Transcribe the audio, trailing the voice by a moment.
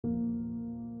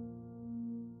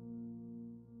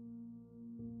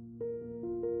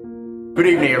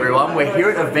Good evening everyone, we're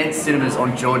here at Event Cinemas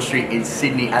on George Street in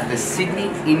Sydney at the Sydney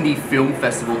Indie Film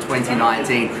Festival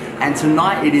 2019, and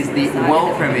tonight it is the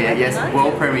world premiere, yes,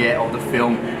 world premiere of the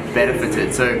film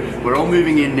Benefited. So we're all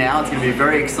moving in now, it's going to be a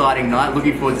very exciting night,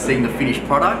 looking forward to seeing the finished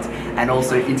product and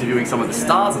also interviewing some of the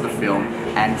stars of the film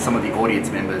and some of the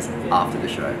audience members after the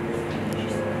show.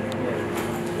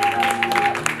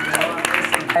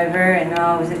 Over and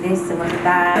was it this and was it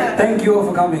that? Thank you all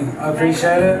for coming. I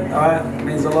appreciate it. Alright, it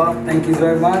means a lot. Thank you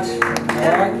very much.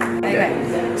 Alright.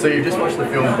 Yeah. So you've just watched the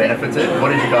film Benefited. What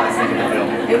did you guys think of the film?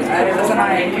 It was good. It was an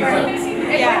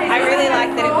eye-opener. Yeah, I really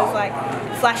liked that it was like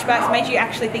flashbacks, made you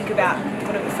actually think about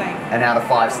what it was saying. And out of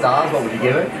 5 stars, what would you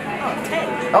give it? Oh,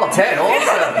 10. Oh, 10,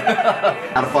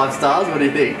 awesome! Out of 5 stars, what do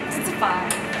you think? It's a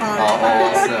 5.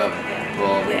 Oh, awesome.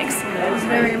 Well, Excellent. It was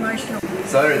very emotional.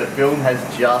 so the film has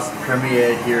just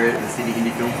premiered here at the Sydney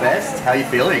Indie Film Fest. How are you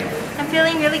feeling? I'm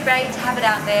feeling really great to have it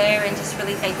out there and just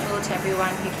really thankful to everyone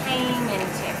who came and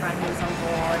to everyone who was on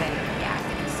board, and yeah, I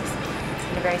think it's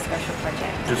been a very special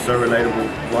project. Just so relatable.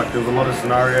 Like there's a lot of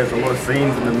scenarios, a lot of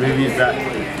scenes in the movies that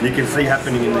you can see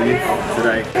happening in the youth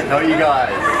today. How are you guys?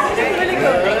 Doing really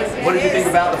good. What did you think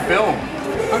about the film?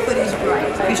 I thought he was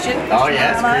great. Cristian. Oh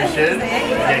yes, Cristian.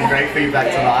 Getting great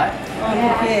feedback tonight. Oh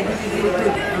yeah, he did really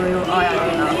good. I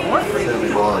don't know what.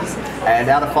 Certainly was. And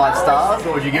out of 5 stars,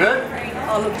 what would you give it?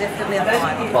 Oh look, definitely a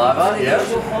 5. 5, yeah.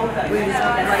 We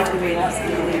was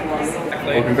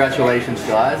Well, congratulations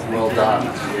guys, well done.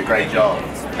 You did a great job.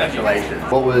 Congratulations.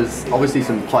 What was obviously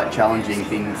some quite challenging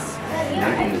things, you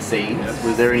know, in the scenes.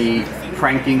 Was there any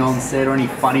pranking on set or any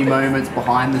funny moments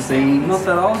behind the scenes? Not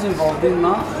that I was involved in,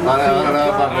 no. I don't know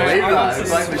if I believe that.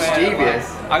 It's like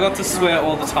mischievous. I got to swear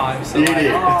all the time. So You did.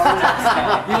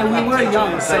 Yeah, we were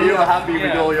young. So you were happy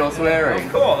with all your swearing?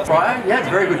 Of course. Right? Yeah, it's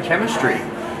very good chemistry.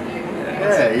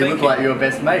 Yeah, you look like you're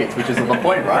best mates, which is the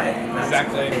point, right?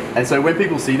 Exactly. And so when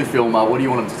people see the film, what do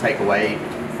you want them to take away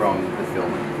from the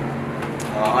film?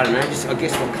 I don't know, just I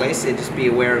guess what Claire said, just be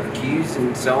aware of cues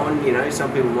and so on. You know,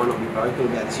 some people might not be vocal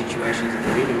about the situations that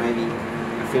they're in, and maybe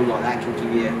a film like that can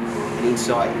give you an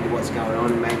insight into what's going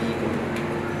on, and maybe you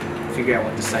can figure out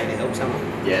what to say to help someone.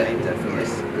 Yeah, maybe. definitely.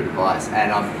 Yes. Good advice.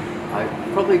 And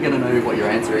I'm probably going to know what your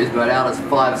answer is, but out of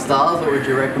 5 stars, what would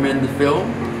you recommend the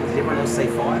film? Does anyone else say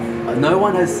 5? No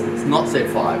one has not said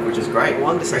 5, which is great.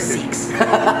 One to say 6.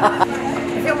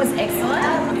 The film was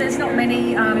excellent. There's not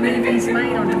many movies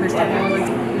made on domestic violence.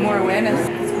 More awareness.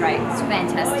 It's great, it's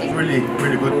fantastic. Really,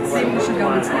 really good. People should go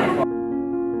and see it.